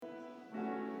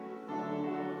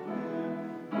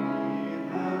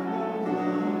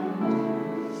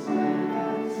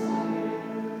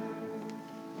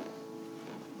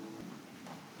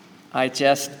I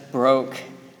just broke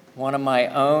one of my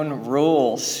own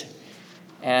rules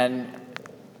and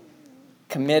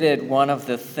committed one of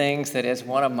the things that is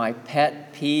one of my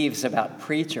pet peeves about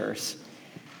preachers,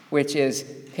 which is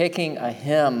picking a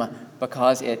hymn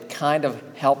because it kind of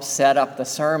helps set up the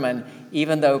sermon,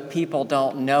 even though people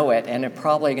don't know it and they're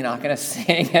probably not going to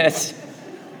sing it.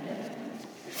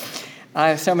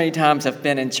 I so many times have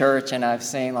been in church and I've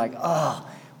seen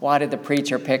why did the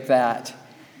preacher pick that?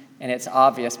 And it's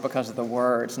obvious because of the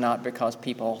words, not because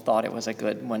people thought it was a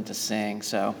good one to sing.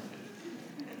 So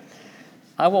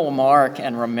I will mark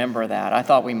and remember that. I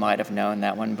thought we might have known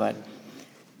that one, but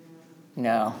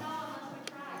no.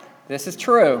 This is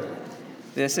true.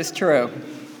 This is true.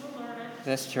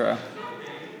 This is true.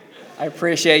 I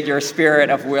appreciate your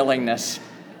spirit of willingness.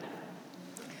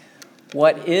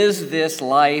 What is this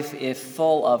life if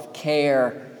full of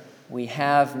care? We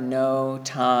have no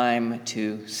time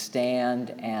to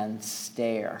stand and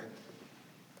stare.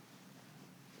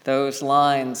 Those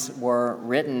lines were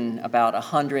written about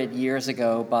 100 years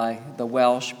ago by the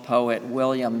Welsh poet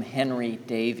William Henry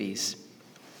Davies.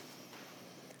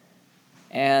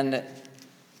 And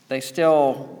they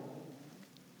still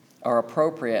are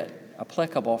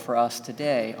applicable for us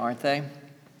today, aren't they?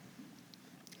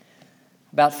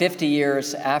 About 50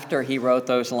 years after he wrote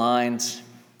those lines,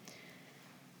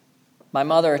 my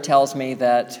mother tells me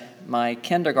that my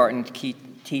kindergarten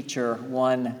teacher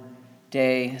one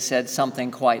day said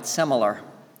something quite similar.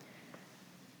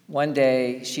 One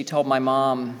day she told my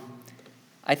mom,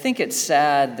 "I think it's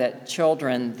sad that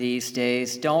children these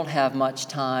days don't have much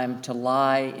time to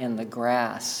lie in the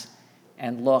grass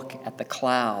and look at the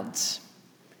clouds."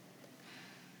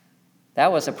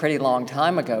 That was a pretty long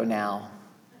time ago now,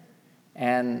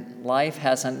 and life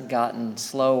hasn't gotten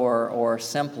slower or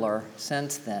simpler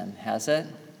since then, has it?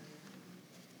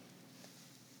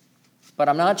 But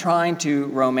I'm not trying to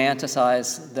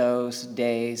romanticize those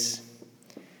days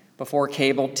before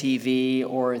cable TV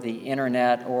or the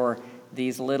internet or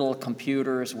these little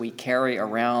computers we carry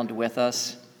around with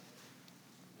us.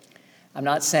 I'm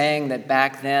not saying that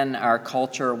back then our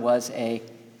culture was a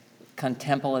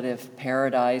contemplative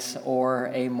paradise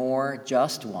or a more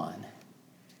just one.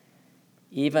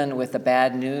 Even with the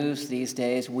bad news these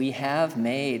days, we have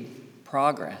made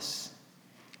progress.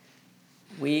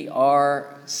 We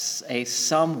are a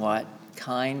somewhat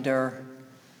kinder,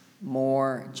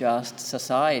 more just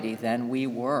society than we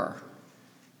were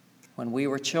when we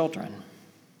were children.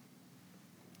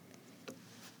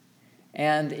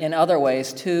 And in other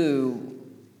ways, too,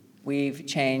 we've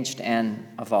changed and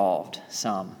evolved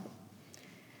some.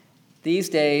 These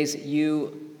days,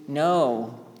 you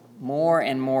know more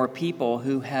and more people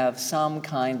who have some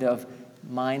kind of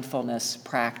mindfulness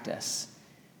practice,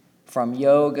 from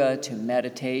yoga to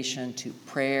meditation to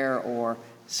prayer or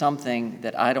something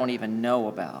that I don't even know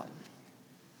about.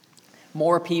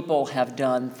 More people have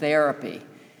done therapy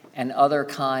and other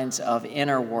kinds of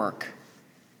inner work.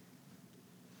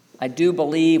 I do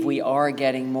believe we are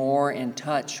getting more in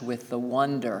touch with the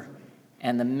wonder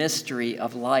and the mystery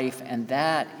of life, and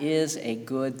that is a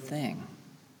good thing.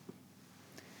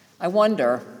 I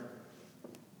wonder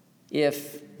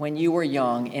if, when you were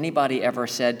young, anybody ever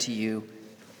said to you,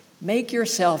 "Make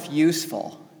yourself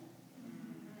useful."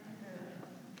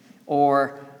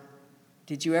 Or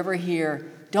did you ever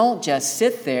hear, "Don't just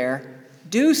sit there,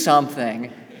 do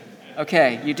something"?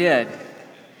 Okay, you did.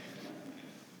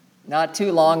 Not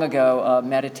too long ago, a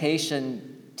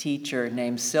meditation teacher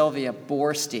named Sylvia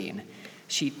Boorstein,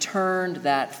 she turned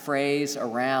that phrase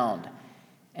around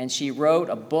and she wrote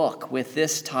a book with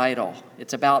this title.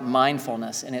 It's about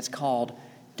mindfulness, and it's called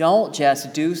 "Don't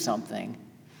Just Do Something,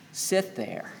 Sit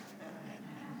There."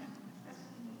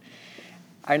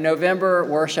 Our November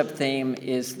worship theme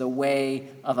is the way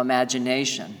of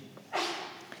imagination.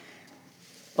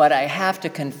 But I have to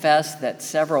confess that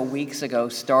several weeks ago,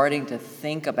 starting to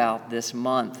think about this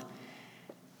month,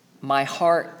 my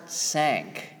heart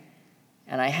sank.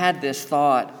 And I had this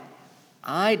thought,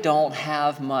 I don't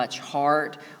have much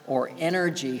heart or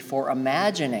energy for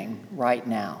imagining right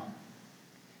now.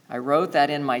 I wrote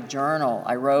that in my journal.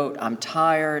 I wrote, I'm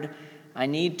tired, I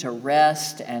need to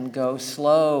rest and go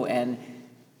slow and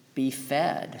be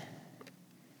fed.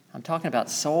 I'm talking about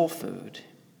soul food.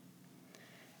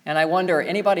 And I wonder,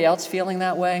 anybody else feeling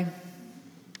that way?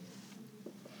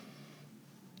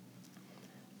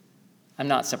 I'm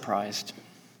not surprised.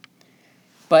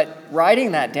 But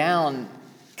writing that down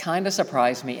kind of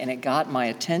surprised me, and it got my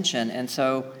attention. And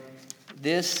so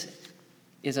this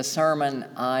is a sermon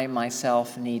I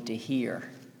myself need to hear.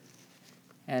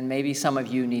 And maybe some of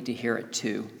you need to hear it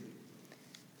too.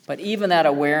 But even that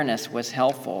awareness was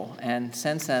helpful, and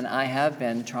since then I have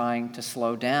been trying to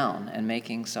slow down and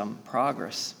making some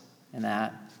progress in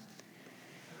that.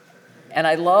 And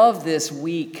I love this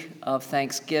week of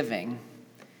Thanksgiving,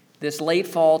 this late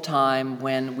fall time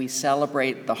when we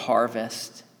celebrate the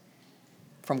harvest.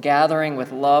 From gathering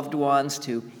with loved ones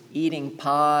to eating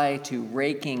pie to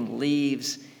raking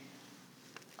leaves,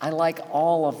 I like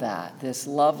all of that, this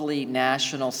lovely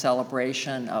national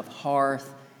celebration of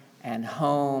hearth and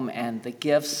home and the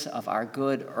gifts of our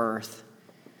good earth.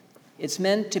 It's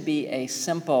meant to be a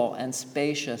simple and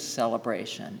spacious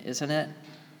celebration, isn't it?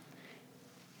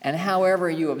 And however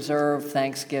you observe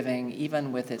Thanksgiving,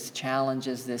 even with its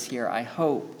challenges this year, I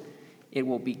hope it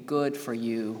will be good for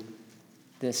you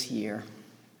this year.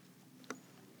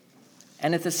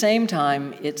 And at the same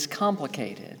time, it's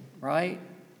complicated, right?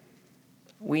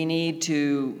 We need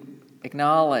to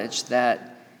acknowledge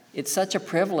that it's such a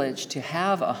privilege to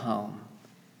have a home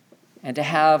and to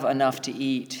have enough to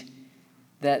eat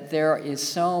that there is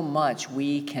so much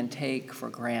we can take for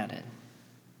granted.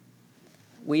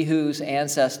 We whose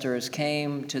ancestors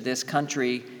came to this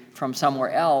country from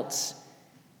somewhere else,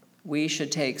 we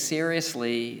should take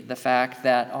seriously the fact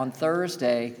that on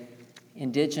Thursday,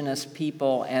 Indigenous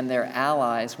people and their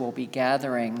allies will be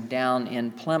gathering down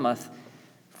in Plymouth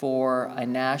for a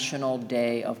national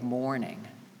day of mourning.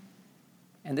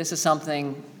 And this is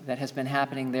something that has been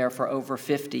happening there for over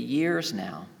 50 years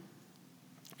now.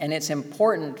 And it's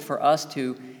important for us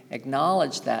to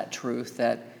acknowledge that truth,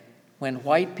 that when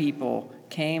white people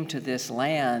came to this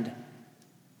land,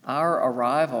 our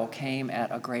arrival came at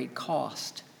a great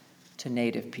cost to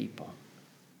Native people.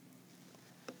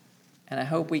 And I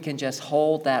hope we can just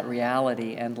hold that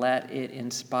reality and let it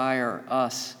inspire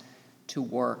us to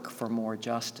work for more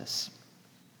justice.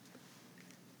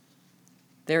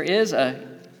 There is a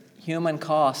human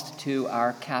cost to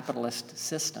our capitalist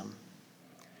system,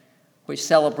 which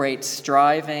celebrates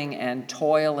striving and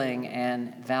toiling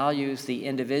and values the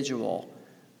individual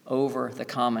over the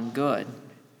common good.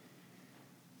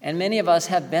 And many of us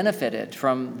have benefited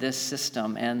from this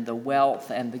system and the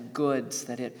wealth and the goods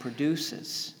that it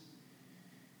produces.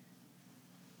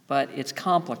 But it's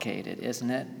complicated, isn't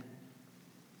it?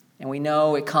 And we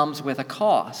know it comes with a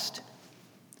cost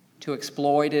to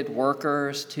exploited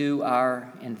workers, to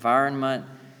our environment,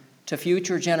 to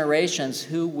future generations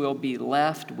who will be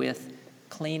left with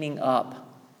cleaning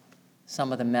up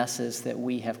some of the messes that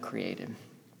we have created.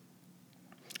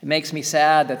 It makes me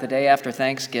sad that the day after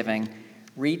Thanksgiving,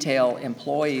 retail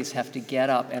employees have to get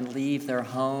up and leave their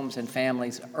homes and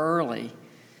families early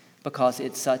because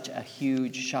it's such a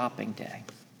huge shopping day.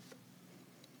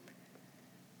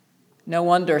 No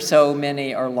wonder so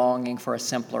many are longing for a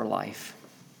simpler life.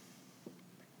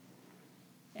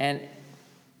 And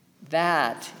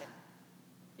that,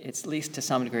 at least to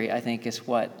some degree, I think is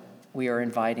what we are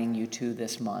inviting you to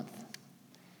this month.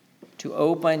 To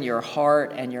open your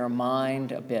heart and your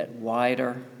mind a bit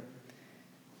wider,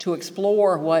 to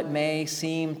explore what may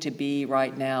seem to be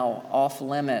right now off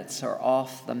limits or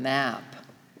off the map,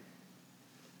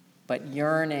 but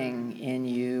yearning in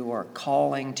you or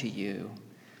calling to you,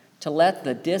 to let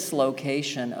the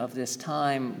dislocation of this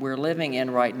time we're living in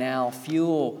right now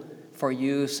fuel for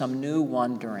you some new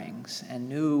wonderings and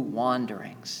new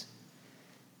wanderings.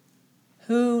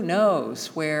 Who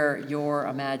knows where your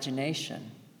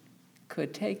imagination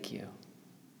could take you?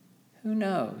 Who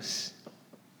knows?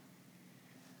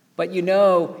 But you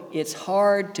know, it's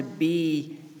hard to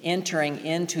be entering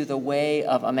into the way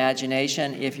of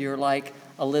imagination if you're like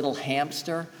a little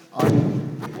hamster on...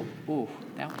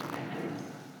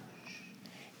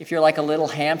 If you're like a little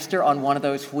hamster on one of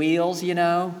those wheels, you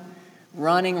know,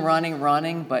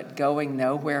 running, but going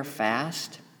nowhere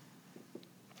fast.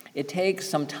 It takes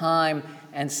some time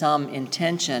and some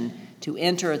intention to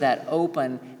enter that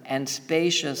open and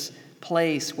spacious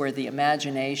place where the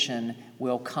imagination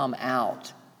will come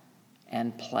out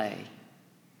and play.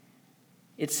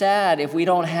 It's sad if we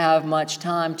don't have much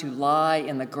time to lie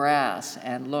in the grass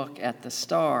and look at the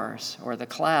stars or the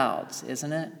clouds,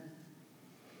 isn't it?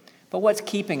 But what's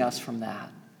keeping us from that?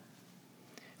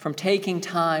 From taking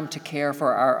time to care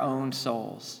for our own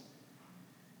souls?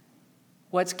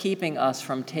 What's keeping us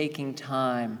from taking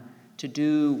time to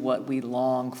do what we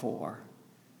long for,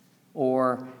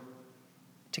 or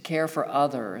to care for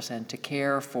others and to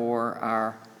care for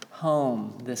our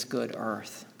home, this good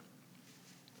earth?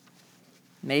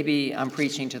 Maybe I'm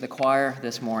preaching to the choir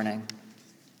this morning.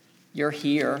 You're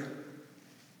here.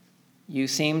 You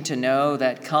seem to know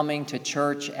that coming to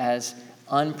church, as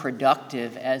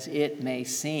unproductive as it may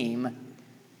seem,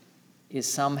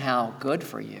 is somehow good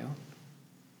for you.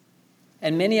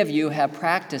 And many of you have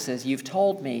practices, you've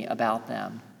told me about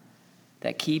them,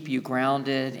 that keep you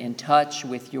grounded, in touch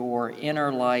with your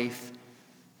inner life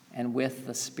and with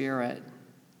the Spirit.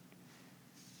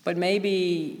 But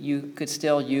maybe you could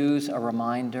still use a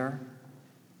reminder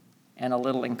and a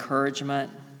little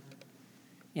encouragement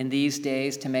in these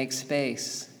days to make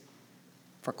space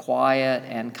for quiet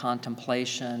and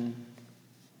contemplation,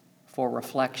 for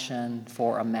reflection,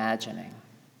 for imagining.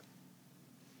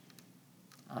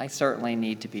 I certainly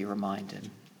need to be reminded.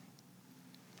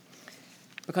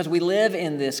 Because we live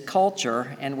in this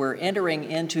culture and we're entering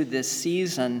into this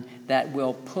season that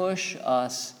will push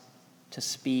us to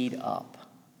speed up,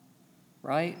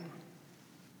 right?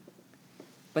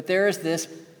 But there is this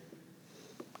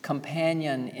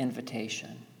companion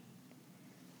invitation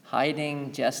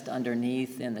hiding just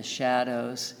underneath in the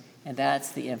shadows, and that's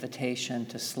the invitation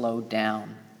to slow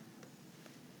down.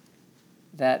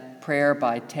 That prayer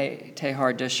by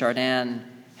Teilhard de Chardin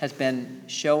has been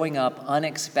showing up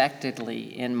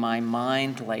unexpectedly in my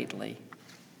mind lately,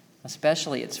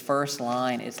 especially its first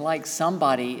line. It's like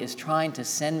somebody is trying to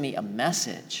send me a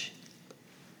message.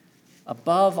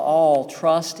 Above all,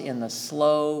 trust in the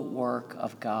slow work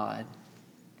of God.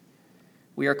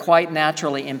 We are quite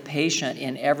naturally impatient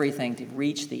in everything to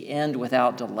reach the end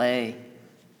without delay.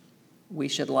 We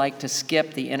should like to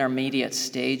skip the intermediate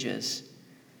stages.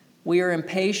 We are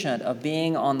impatient of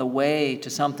being on the way to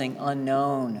something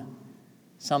unknown,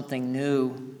 something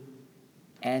new,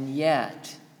 and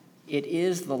yet it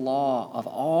is the law of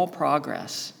all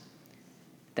progress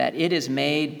that it is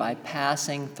made by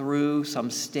passing through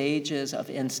some stages of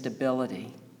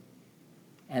instability,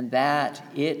 and that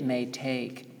it may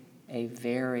take a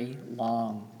very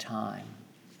long time.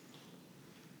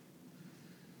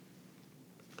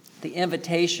 The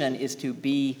invitation is to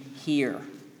be here,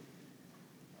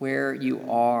 where you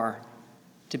are,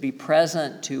 to be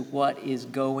present to what is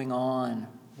going on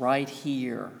right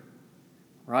here,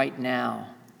 right now,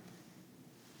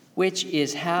 which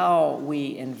is how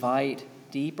we invite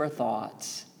deeper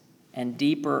thoughts and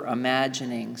deeper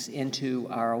imaginings into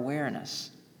our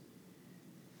awareness.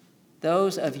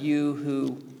 Those of you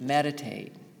who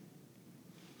meditate,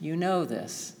 you know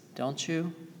this, don't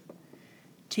you?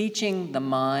 Teaching the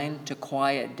mind to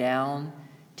quiet down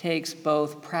takes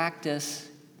both practice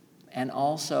and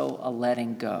also a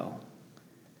letting go.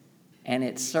 And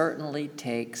it certainly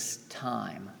takes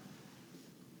time.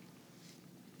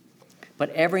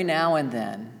 But every now and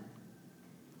then,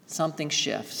 something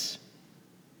shifts.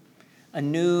 A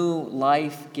new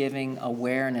life-giving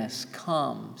awareness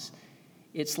comes.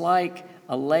 It's like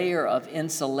a layer of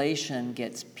insulation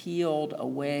gets peeled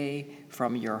away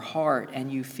from your heart,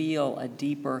 and you feel a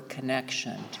deeper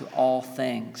connection to all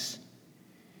things.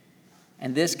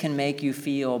 And this can make you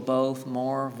feel both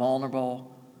more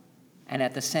vulnerable and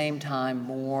at the same time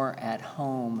more at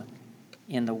home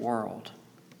in the world.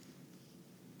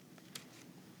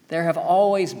 There have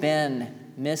always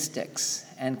been mystics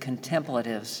and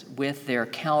contemplatives with their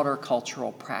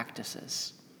countercultural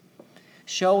practices,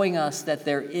 showing us that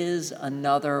there is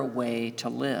another way to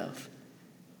live.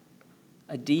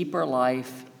 A deeper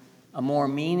life, a more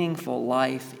meaningful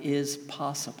life is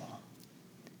possible.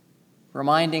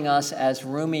 Reminding us, as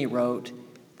Rumi wrote,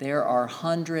 there are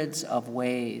hundreds of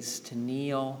ways to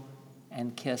kneel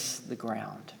and kiss the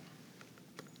ground.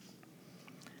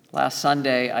 Last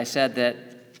Sunday, I said that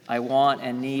I want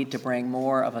and need to bring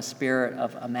more of a spirit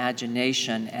of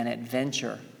imagination and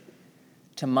adventure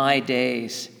to my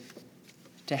days,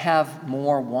 to have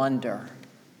more wonder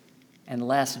and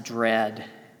less dread.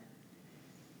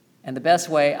 And the best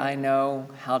way I know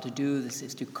how to do this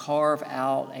is to carve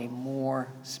out a more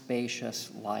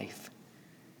spacious life,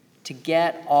 to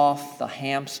get off the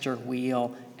hamster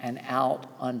wheel and out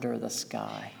under the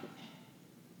sky,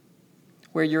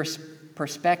 where your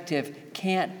perspective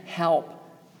can't help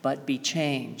but be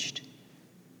changed,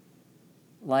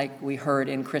 like we heard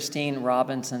in Christine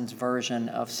Robinson's version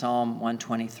of Psalm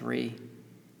 123.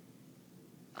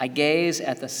 I gaze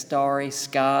at the starry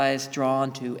skies,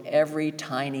 drawn to every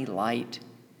tiny light,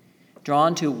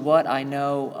 drawn to what I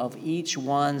know of each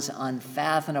one's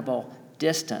unfathomable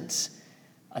distance,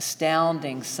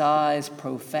 astounding size,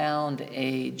 profound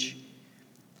age.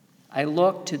 I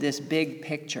look to this big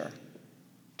picture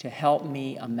to help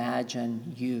me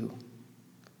imagine you.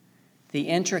 The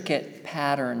intricate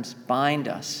patterns bind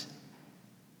us.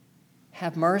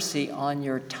 Have mercy on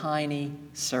your tiny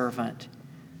servant,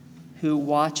 who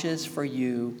watches for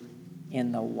you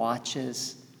in the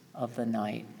watches of the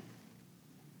night.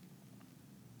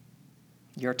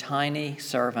 Your tiny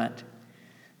servant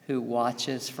who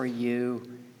watches for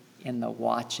you in the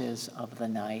watches of the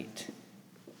night.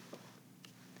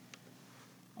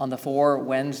 On the 4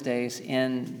 Wednesdays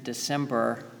in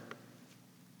December,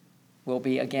 we'll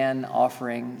be again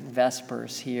offering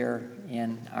Vespers here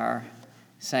in our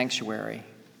sanctuary.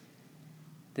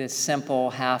 This simple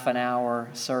half an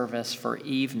hour service for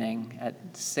evening at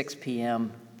 6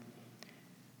 p.m.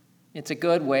 It's a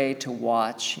good way to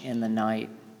watch in the night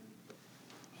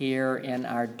here in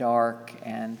our dark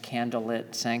and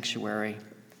candlelit sanctuary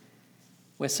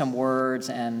with some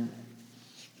words and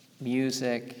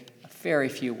music, very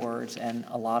few words, and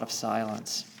a lot of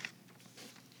silence.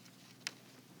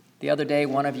 The other day,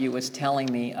 one of you was telling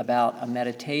me about a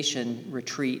meditation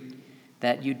retreat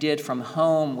that you did from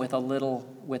home with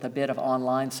a bit of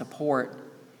online support.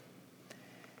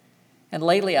 And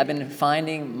lately, I've been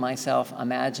finding myself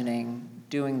imagining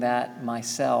doing that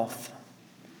myself.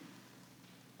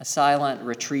 A silent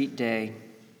retreat day,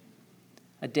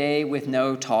 a day with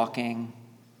no talking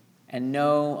and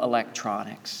no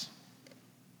electronics.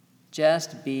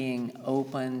 Just being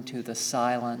open to the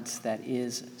silence that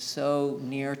is so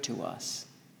near to us,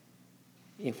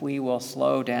 if we will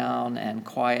slow down and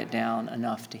quiet down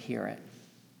enough to hear it.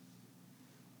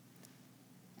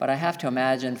 But I have to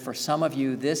imagine for some of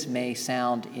you, this may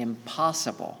sound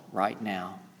impossible right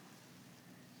now.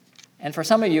 And for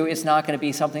some of you, it's not going to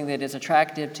be something that is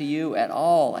attractive to you at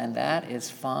all, and that is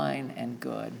fine and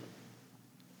good.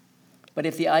 But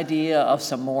if the idea of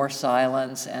some more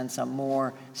silence and some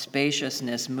more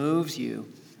spaciousness moves you,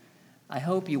 I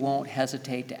hope you won't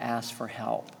hesitate to ask for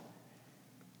help.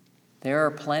 There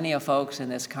are plenty of folks in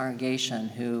this congregation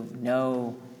who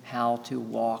know how to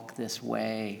walk this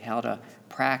way, how to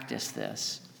practice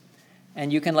this.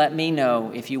 And you can let me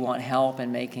know if you want help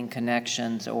in making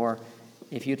connections or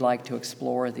if you'd like to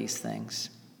explore these things.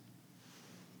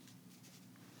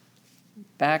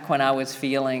 Back when I was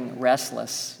feeling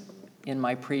restless in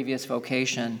my previous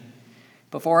vocation,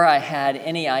 before I had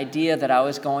any idea that I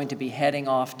was going to be heading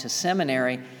off to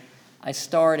seminary, I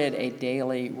started a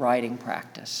daily writing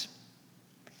practice.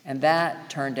 And that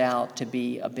turned out to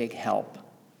be a big help.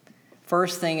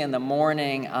 First thing in the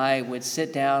morning, I would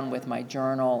sit down with my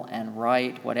journal and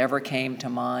write whatever came to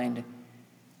mind.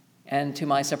 And to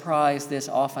my surprise, this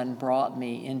often brought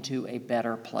me into a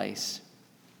better place.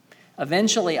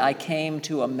 Eventually, I came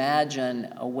to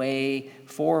imagine a way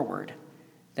forward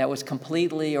that was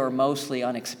completely or mostly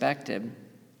unexpected.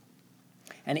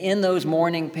 And in those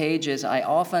morning pages, I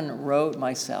often wrote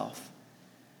myself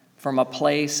from a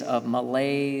place of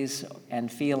malaise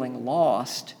and feeling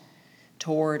lost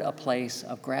toward a place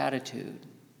of gratitude.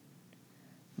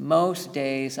 Most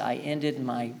days, I ended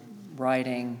my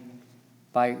writing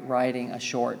by writing a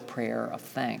short prayer of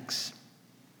thanks.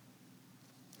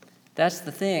 That's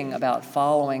the thing about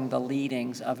following the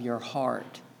leadings of your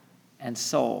heart and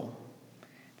soul.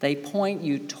 They point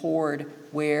you toward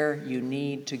where you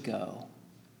need to go,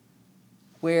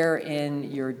 where in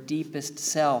your deepest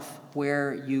self,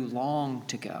 where you long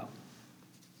to go,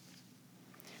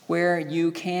 where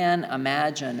you can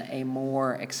imagine a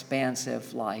more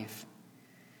expansive life,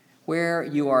 where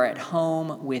you are at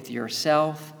home with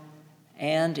yourself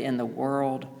and in the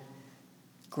world,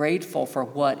 grateful for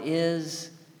what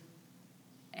is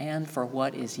and for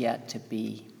what is yet to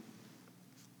be.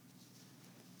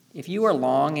 If you are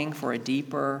longing for a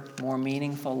deeper, more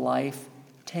meaningful life,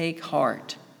 take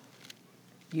heart.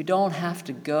 You don't have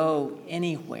to go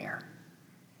anywhere.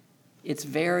 It's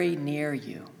very near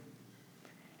you.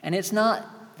 And it's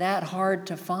not that hard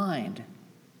to find.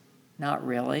 Not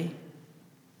really.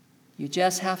 You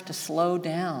just have to slow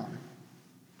down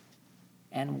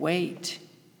and wait.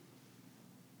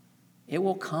 It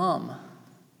will come.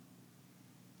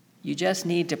 You just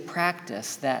need to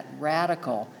practice that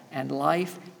radical and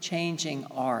life-changing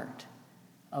art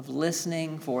of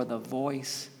listening for the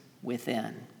voice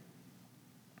within.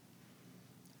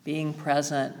 Being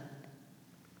present,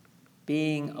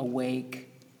 being awake,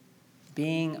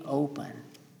 being open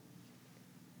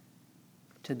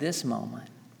to this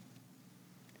moment,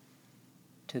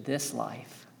 to this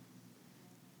life.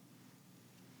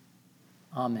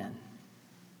 Amen.